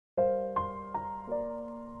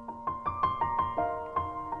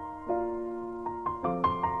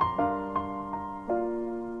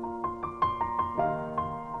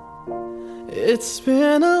It's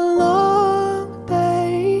been a long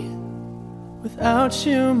day without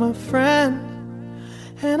you, my friend,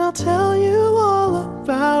 and I'll tell you all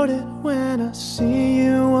about it when I see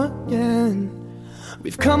you again.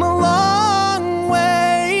 We've come a long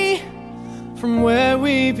way from where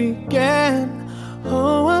we began.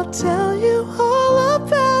 Oh, I'll tell you all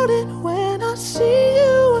about it when I see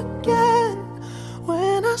you again.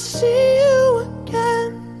 When I see you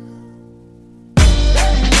again.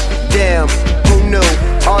 Damn, who knew?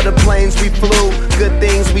 All the planes we flew, good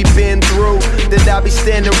things we've been through, that I'll be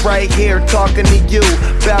standing right here talking to you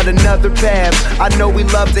about another path. I know we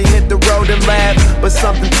love to hit the road and laugh, but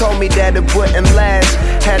something told me that it wouldn't last.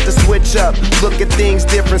 Had to switch up, look at things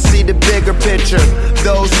different, see the bigger picture.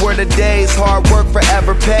 Those were the days, hard work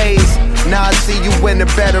forever pays. Now I see you in a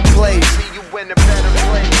better place.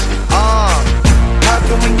 How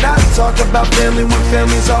can we not talk about family when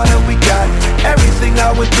family's all that we got? Everything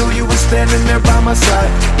I went through, you were standing there by my side,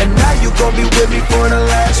 and now you gon' be with me for the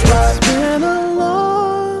last ride. It's been a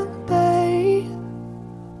long day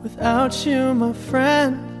without you, my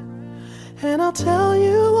friend, and I'll tell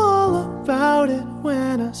you all about it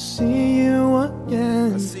when I see you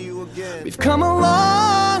again. We've come a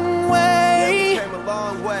long way,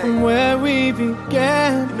 from where we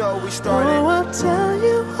began. You know, we started. Oh, I'll tell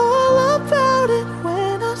you all about it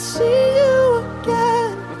when I see you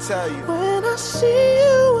again. I'll tell you. When I see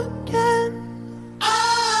you again.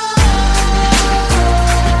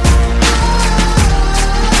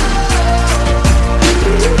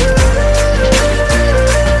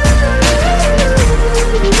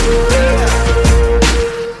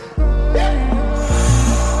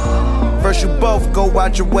 First you both go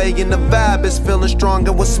out your way and the vibe is feeling strong,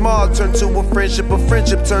 and what's small turn to a friendship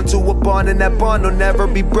turn to a bond, and that bond will never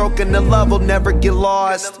be broken, the love will never get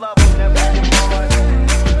lost.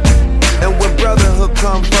 And when brotherhood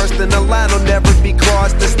come first, then the line will never be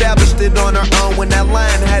crossed. Established it on our own when that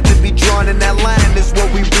line had to be drawn, and that line is what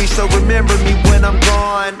we reach, so remember me when I'm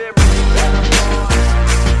gone.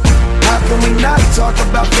 How can we not talk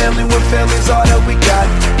about family when family's all that we got?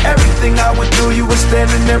 Everything I went through, you were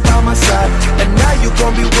standing there by my side, and now you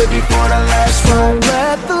gon' be with me for the last ride.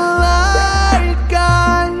 Let the light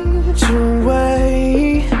guide your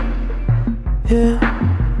way. Yeah.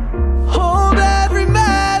 Hold every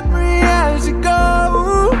memory as you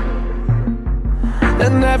go,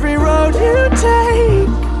 and every road you take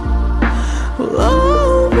will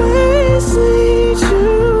always lead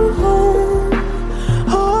you home.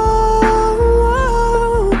 Oh,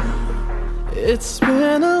 it's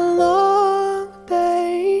been a long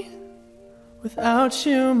day without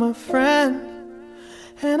you, my friend,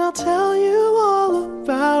 and I'll tell you all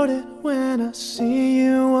about it when I see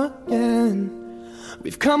you again.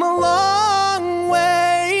 We've come a long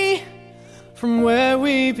way from where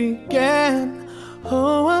we began.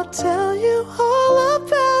 Oh, I'll tell you all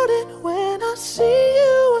about it when I see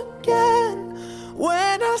you again.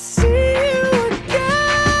 When I see you again.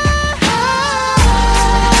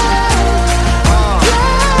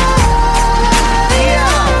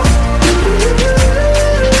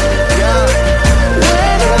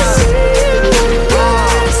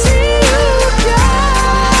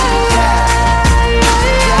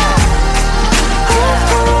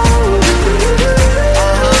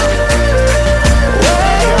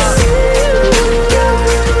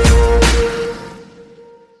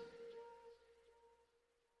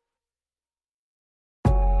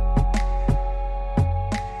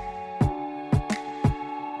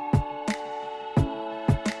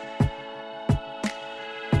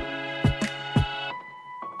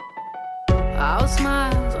 I'll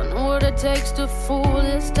smile, I know what it takes to fool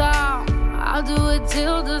this town. I'll do it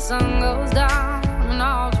till the sun goes down and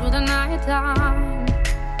all through the night time.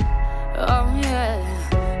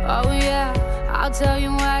 Oh yeah, I'll tell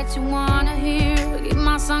you what you wanna hear. Keep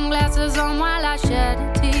my sunglasses on while I shed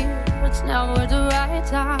a tear. It's never the right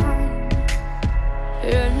time.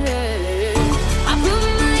 Yeah, yeah. I put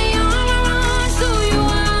my arm around so you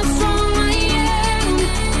are strong, I am.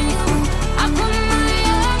 I put my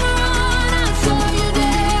arm around, I saw you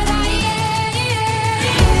there, I am.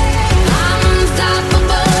 I'm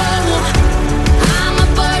unstoppable. I'm a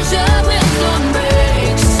Porsche with no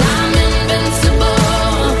brakes. I'm invincible,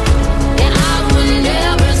 and I win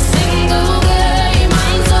every single game.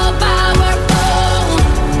 I'm so powerful,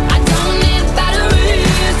 I don't need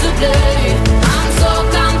batteries to play. I'm so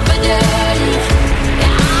confident.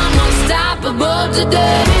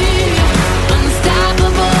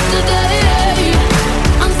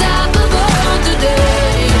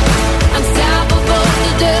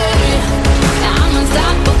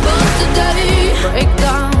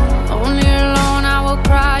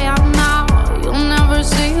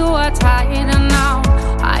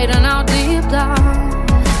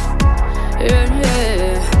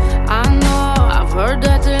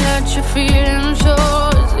 you're feeling sure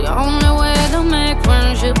is the only way to make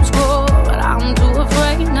friendships grow. But I'm too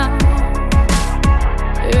afraid now.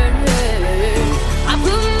 Yeah, yeah. I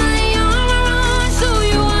put my arm around, show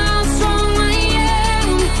you how strong I am.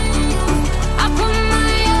 I put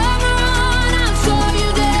my arm around, I'll show you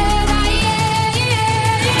that I am.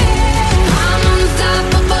 I'm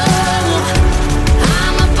unstoppable.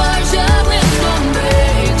 I'm a Persia with no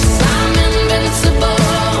brakes. I'm invincible.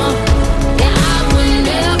 Yeah, I win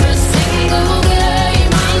every single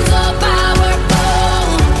game. I'm so powerful.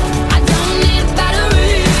 I don't need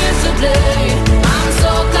batteries to play. I'm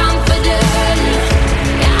so confident.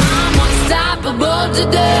 Yeah, I'm unstoppable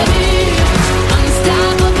today.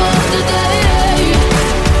 Unstoppable today.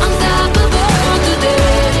 Unstoppable today.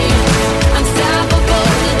 Unstoppable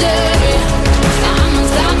today. I'm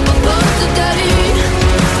unstoppable today.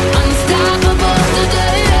 Unstoppable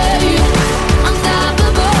today.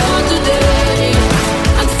 Unstoppable today.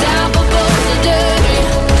 Unstoppable today.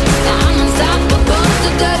 I'm unstoppable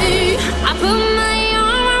today. I put my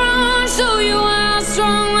arm around, show you how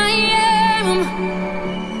strong I am.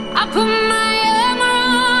 I put my arm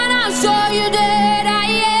around, I'll show you that I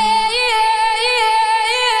am.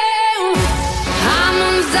 I'm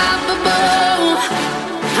unstoppable.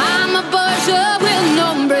 I'm a Persia with no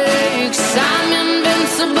brakes. I'm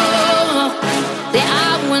invincible. Yeah,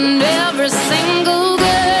 I win every single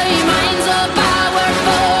game. I'm so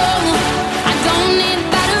powerful. I don't need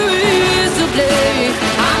batteries to play.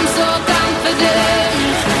 I'm so confident.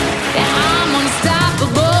 Yeah, I'm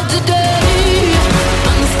unstoppable today.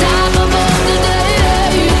 Unstoppable today.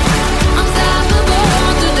 Unstoppable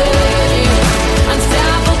today.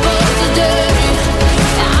 Unstoppable today.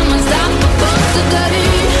 Yeah, I'm unstoppable today.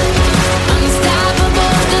 Unstoppable today.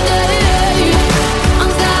 Unstoppable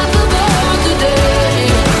today.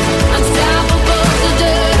 Unstoppable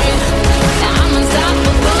today. Yeah, I'm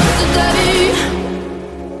unstoppable today.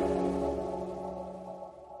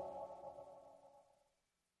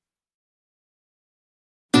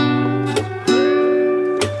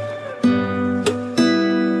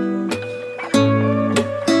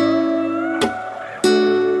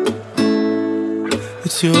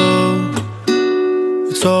 It's you,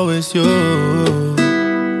 it's always you.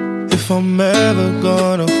 If I'm ever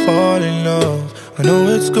gonna fall in love, I know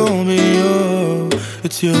it's gonna be you.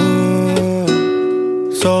 It's you,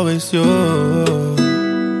 it's always you.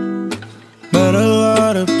 Met a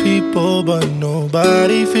lot of people, but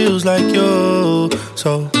nobody feels like you.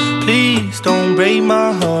 So please don't break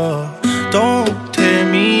my heart, don't tear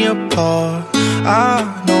me apart. I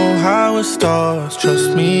know how it starts,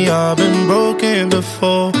 trust me, I've been broken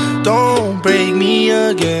before. Don't break me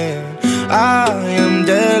again, I am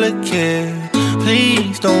delicate.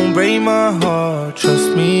 Please don't break my heart,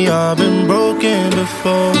 trust me, I've been broken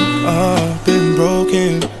before. I've been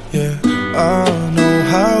broken, yeah, I know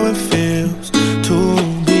how it feels to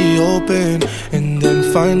be open and then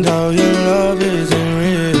find out your love isn't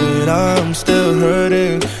real. I'm still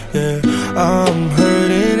hurting, yeah, I'm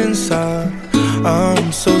hurting inside.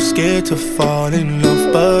 I'm so scared to fall in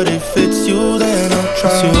love, but if it's you, then I'll try.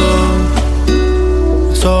 It's you,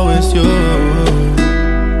 it's always you.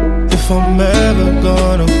 If I'm ever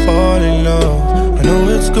gonna fall in love, I know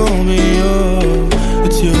it's gonna be you.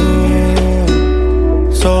 It's you,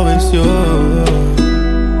 it's always you.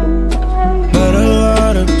 Met a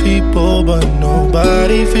lot of people, but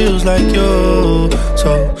nobody feels like you.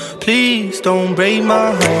 So please don't break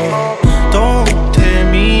my heart, don't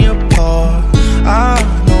tear me apart. I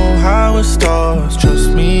know how it starts, trust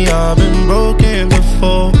me, I've been broken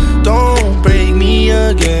before. Don't break me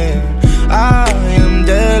again, I am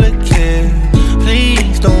delicate.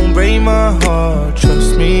 Please don't break my heart,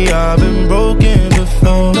 trust me, I've been broken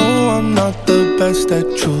before. No, I'm not the best at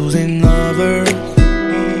choosing lovers.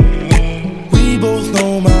 We both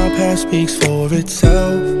know my past speaks for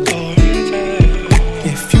itself.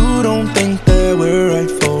 If you don't think that we're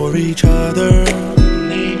right for each other,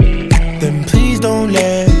 then please don't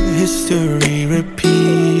let history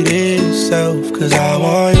repeat itself. Cause I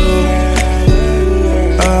want you,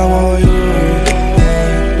 I want you.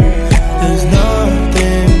 There's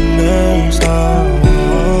nothing else I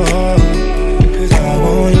want. Cause I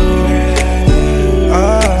want you, I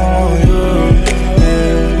want you.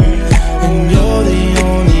 And you're the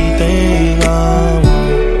only thing I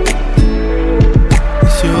want.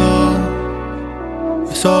 It's you,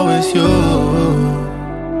 it's always you.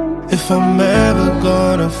 If I'm ever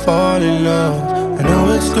gonna fall in love, I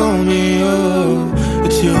know it's gonna be you.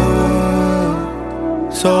 It's you,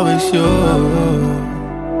 it's always you.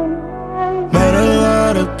 Met a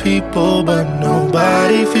lot of people, but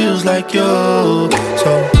nobody feels like you.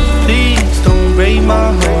 So please don't don't break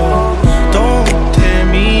my heart, don't tear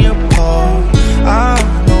me apart. I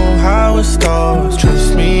know how it starts,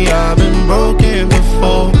 trust me, I've been broken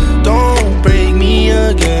before. Don't break me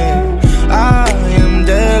again, I am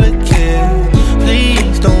delicate.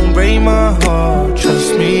 Please don't break my heart,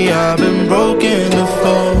 trust me, I've been broken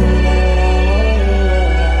before.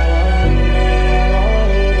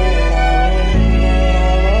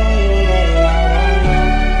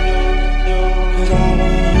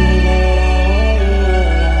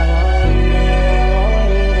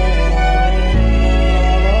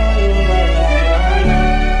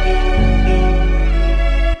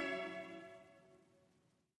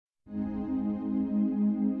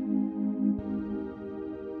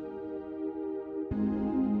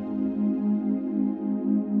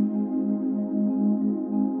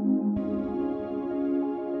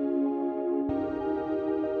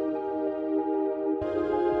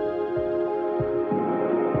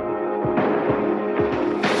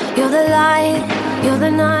 You're the light, you're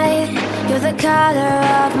the night, you're the color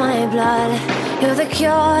of my blood. You're the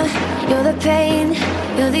cure, you're the pain,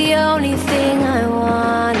 you're the only thing I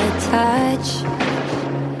wanna touch.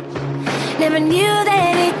 Never knew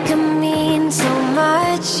that it could mean so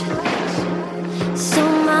much, so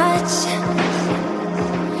much.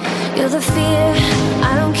 You're the fear,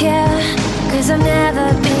 I don't care, 'cause I've never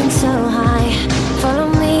been so high. Follow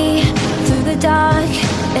me through the dark,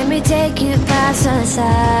 let me take you past the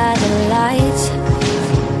satellites.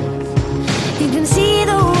 You can see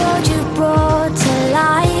the world you brought to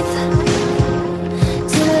life,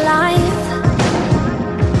 to life.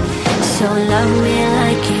 So love me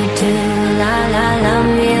like you do, la la, love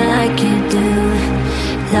me like you do.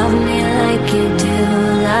 Love me like you do,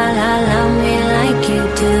 la la, love me like you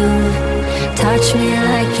do. Touch me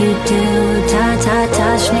like you do, ta ta,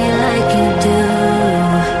 touch me like